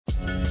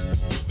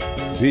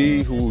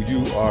Be who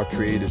you are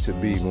created to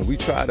be. When we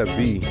try to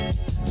be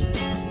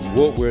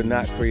what we're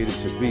not created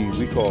to be,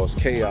 we cause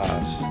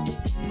chaos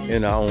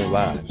in our own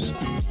lives.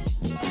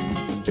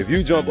 If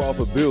you jump off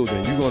a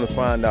building, you're going to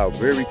find out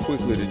very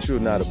quickly that you're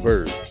not a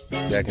bird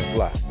that can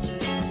fly.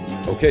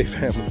 Okay,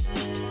 family?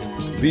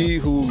 Be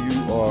who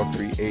you are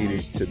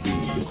created to be.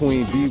 The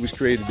queen bee was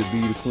created to be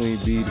the queen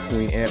bee. The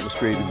queen ant was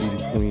created to be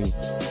the queen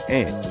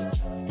ant.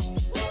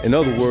 In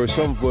other words,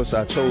 some of us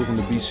are chosen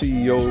to be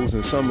CEOs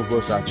and some of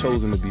us are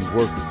chosen to be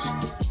workers.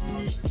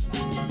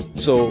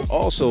 So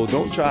also,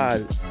 don't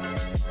try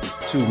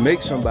to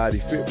make somebody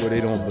fit where they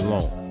don't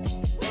belong.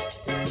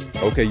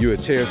 Okay, you'll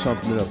tear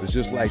something up. It's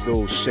just like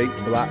those shape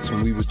blocks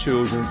when we were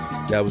children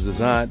that was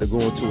designed to go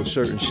into a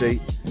certain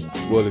shape.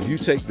 Well, if you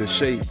take the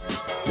shape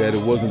that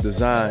it wasn't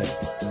designed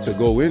to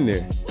go in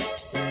there,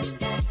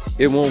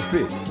 it won't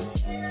fit.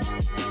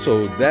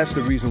 So that's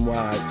the reason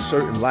why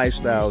certain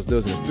lifestyles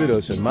doesn't fit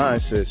us and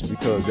mindsets,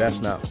 because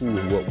that's not who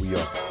and what we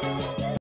are.